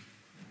clothing?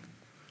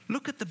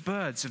 Look at the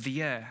birds of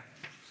the air.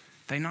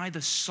 They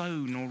neither sow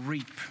nor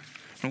reap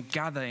nor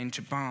gather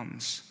into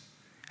barns,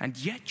 and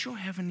yet your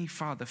heavenly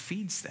Father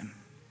feeds them.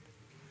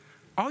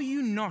 Are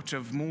you not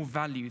of more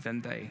value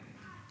than they?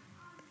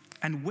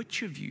 And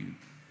which of you,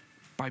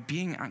 by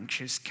being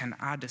anxious, can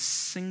add a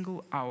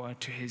single hour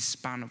to his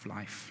span of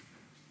life?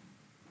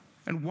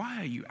 And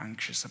why are you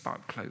anxious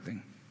about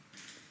clothing?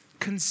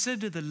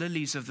 Consider the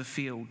lilies of the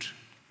field,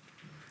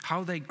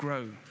 how they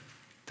grow.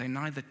 They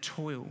neither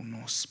toil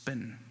nor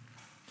spin.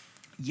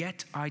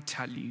 Yet I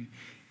tell you,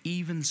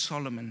 even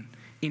Solomon,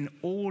 in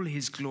all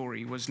his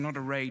glory, was not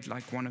arrayed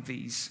like one of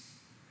these.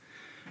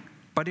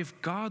 But if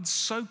God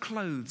so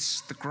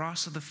clothes the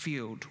grass of the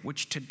field,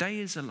 which today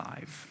is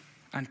alive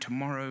and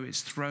tomorrow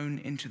is thrown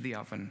into the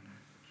oven,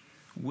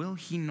 will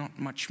he not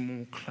much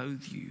more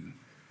clothe you,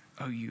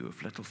 O you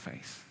of little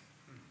faith?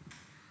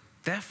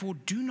 Therefore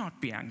do not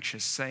be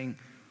anxious, saying,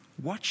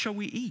 what shall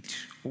we eat?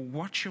 Or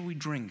what shall we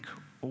drink?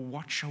 Or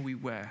what shall we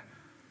wear?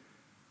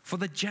 For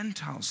the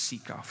Gentiles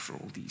seek after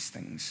all these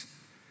things,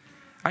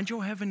 and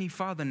your heavenly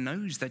Father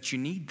knows that you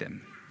need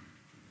them.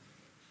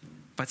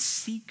 But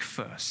seek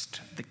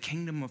first the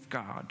kingdom of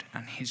God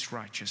and his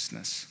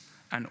righteousness,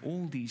 and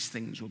all these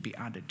things will be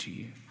added to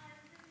you.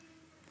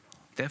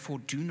 Therefore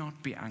do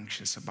not be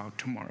anxious about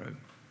tomorrow,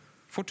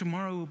 for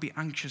tomorrow will be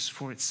anxious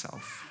for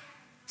itself.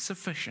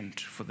 sufficient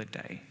for the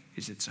day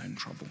is its own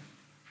trouble.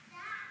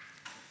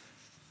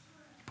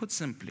 Put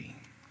simply,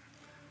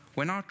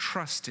 when our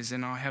trust is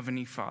in our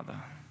Heavenly Father,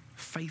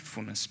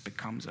 faithfulness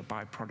becomes a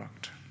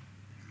byproduct.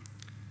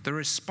 The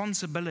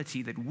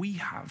responsibility that we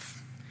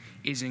have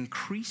is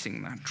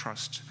increasing that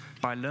trust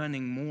by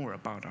learning more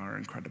about our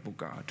incredible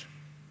God.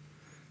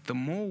 The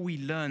more we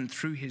learn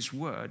through His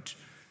Word,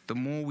 the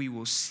more we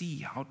will see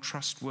how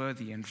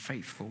trustworthy and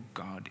faithful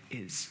God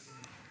is.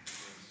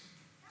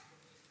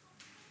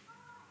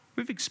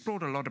 We've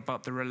explored a lot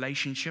about the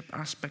relationship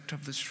aspect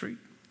of this fruit,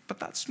 but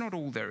that's not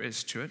all there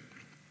is to it.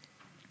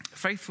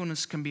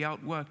 Faithfulness can be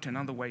outworked in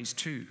other ways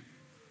too.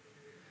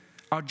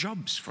 Our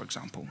jobs, for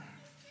example,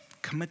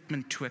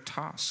 commitment to a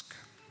task.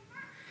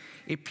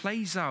 It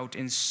plays out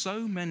in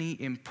so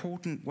many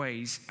important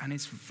ways, and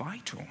it's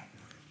vital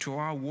to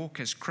our walk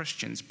as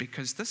Christians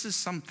because this is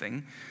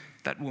something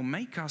that will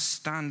make us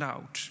stand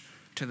out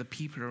to the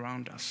people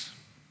around us.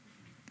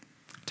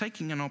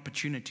 Taking an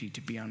opportunity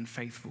to be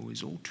unfaithful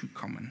is all too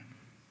common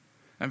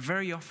and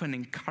very often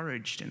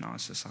encouraged in our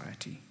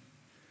society.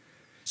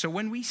 So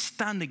when we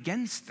stand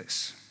against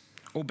this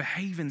or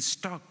behave in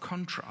stark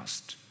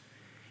contrast,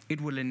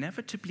 it will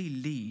inevitably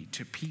lead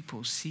to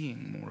people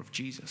seeing more of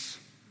Jesus.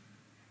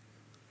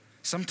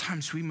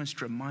 Sometimes we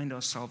must remind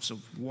ourselves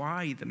of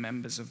why the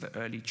members of the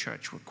early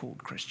church were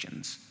called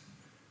Christians.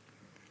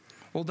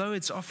 Although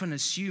it's often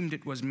assumed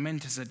it was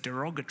meant as a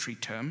derogatory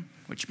term,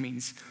 which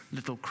means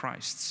little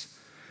Christs,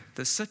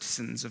 the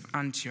citizens of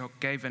Antioch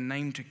gave a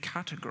name to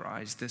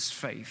categorize this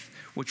faith,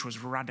 which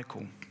was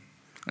radical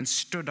and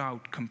stood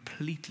out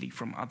completely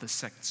from other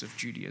sects of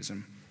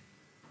Judaism.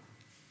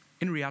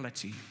 In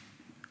reality,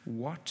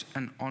 what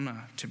an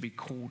honor to be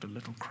called a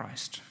little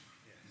Christ.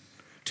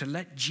 To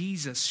let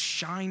Jesus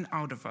shine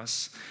out of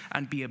us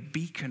and be a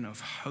beacon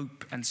of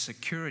hope and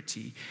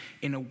security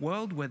in a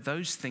world where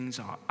those things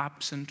are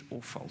absent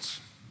or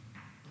false.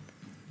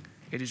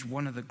 It is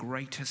one of the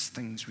greatest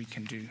things we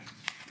can do.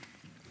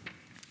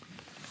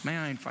 May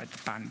I invite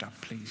the band up,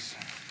 please?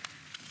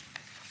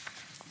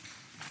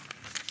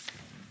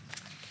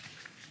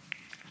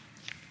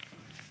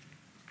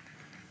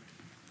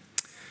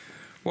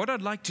 What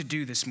I'd like to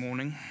do this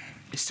morning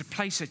is to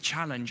place a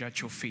challenge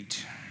at your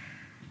feet.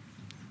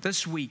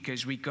 This week,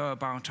 as we go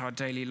about our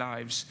daily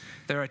lives,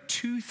 there are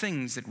two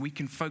things that we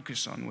can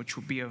focus on which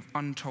will be of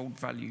untold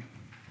value.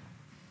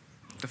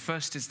 The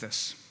first is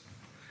this: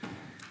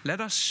 let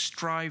us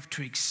strive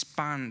to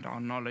expand our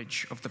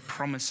knowledge of the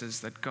promises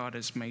that God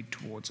has made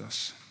towards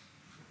us.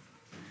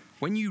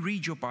 When you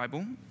read your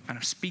Bible, and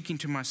I'm speaking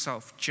to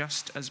myself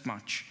just as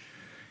much,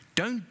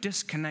 don't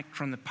disconnect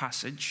from the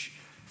passage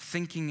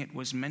thinking it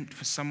was meant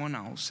for someone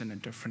else in a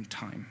different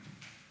time.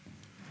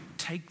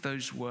 Take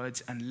those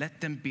words and let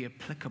them be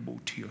applicable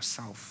to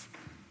yourself.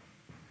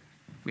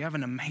 We have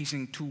an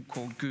amazing tool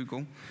called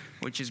Google,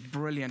 which is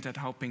brilliant at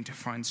helping to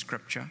find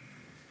scripture.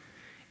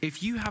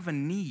 If you have a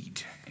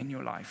need in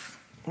your life,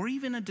 or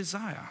even a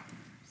desire,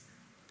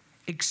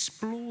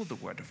 explore the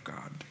Word of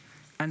God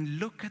and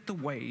look at the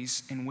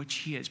ways in which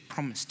He has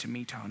promised to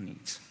meet our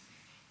needs.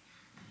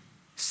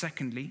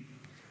 Secondly,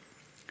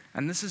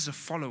 and this is a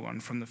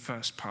follow-on from the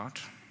first part,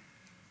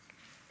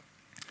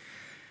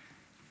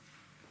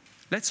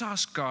 let's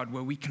ask God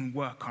where we can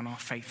work on our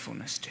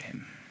faithfulness to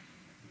Him.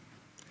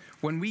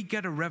 When we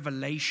get a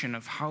revelation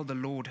of how the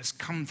Lord has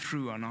come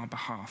through on our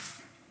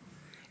behalf,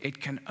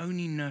 it can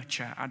only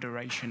nurture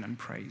adoration and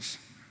praise.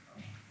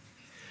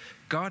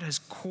 God has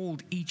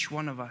called each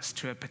one of us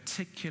to a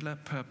particular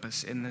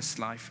purpose in this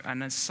life,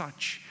 and as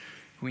such,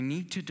 we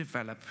need to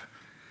develop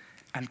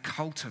and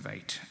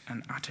cultivate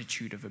an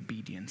attitude of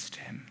obedience to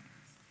Him.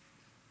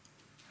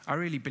 I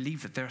really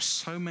believe that there are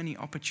so many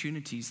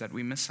opportunities that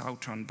we miss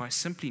out on by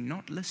simply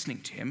not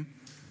listening to Him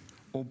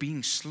or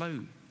being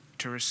slow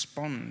to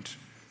respond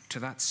to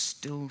that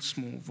still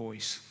small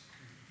voice.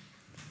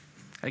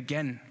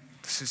 Again,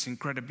 this is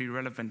incredibly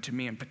relevant to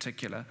me in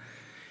particular.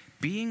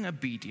 Being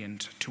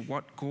obedient to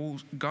what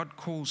God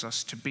calls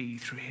us to be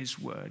through His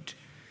Word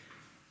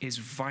is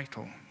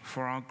vital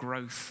for our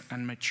growth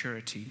and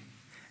maturity,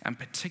 and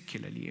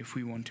particularly if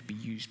we want to be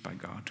used by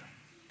God.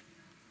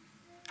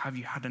 Have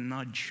you had a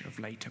nudge of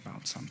late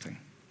about something?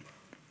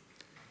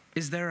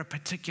 Is there a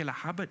particular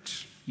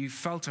habit you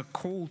felt a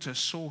call to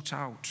sort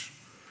out?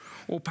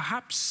 Or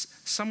perhaps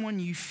someone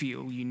you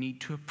feel you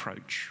need to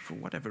approach for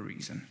whatever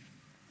reason?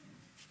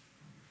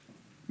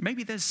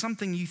 Maybe there's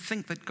something you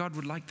think that God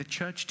would like the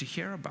church to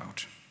hear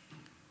about,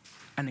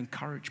 an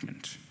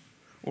encouragement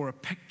or a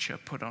picture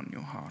put on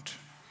your heart.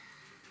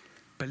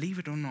 Believe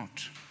it or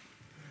not,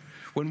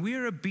 when we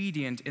are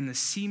obedient in the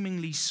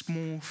seemingly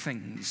small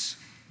things,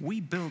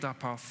 we build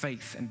up our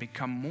faith and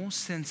become more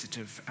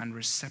sensitive and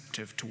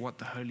receptive to what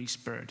the Holy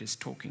Spirit is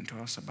talking to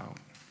us about.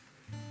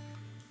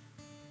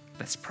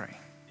 Let's pray.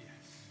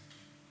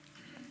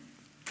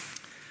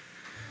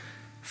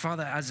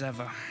 Father, as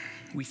ever,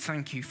 we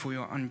thank you for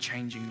your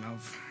unchanging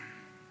love.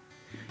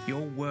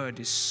 Your word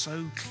is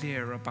so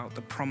clear about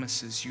the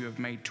promises you have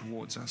made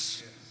towards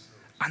us,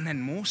 and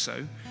then more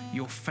so,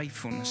 your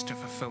faithfulness to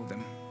fulfill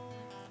them.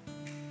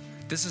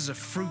 This is a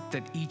fruit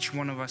that each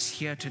one of us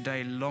here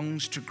today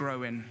longs to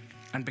grow in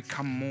and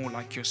become more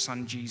like your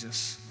Son,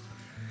 Jesus.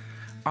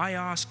 I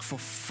ask for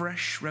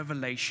fresh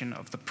revelation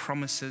of the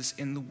promises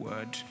in the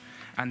Word,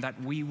 and that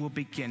we will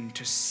begin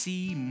to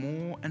see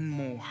more and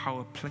more how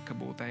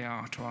applicable they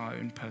are to our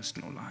own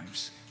personal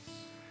lives.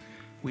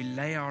 We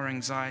lay our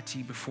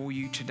anxiety before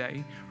you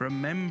today,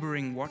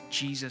 remembering what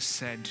Jesus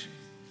said.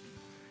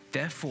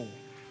 Therefore,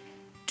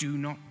 do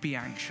not be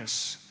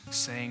anxious,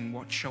 saying,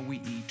 what shall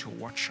we eat, or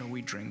what shall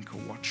we drink, or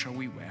what shall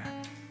we wear?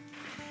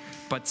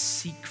 But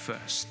seek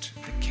first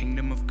the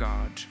kingdom of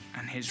God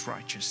and his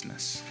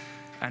righteousness,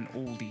 and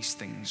all these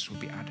things will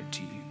be added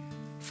to you.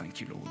 Thank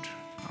you, Lord.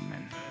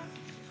 Amen.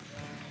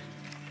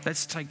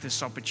 Let's take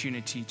this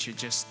opportunity to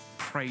just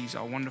praise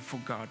our wonderful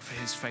God for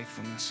his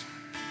faithfulness.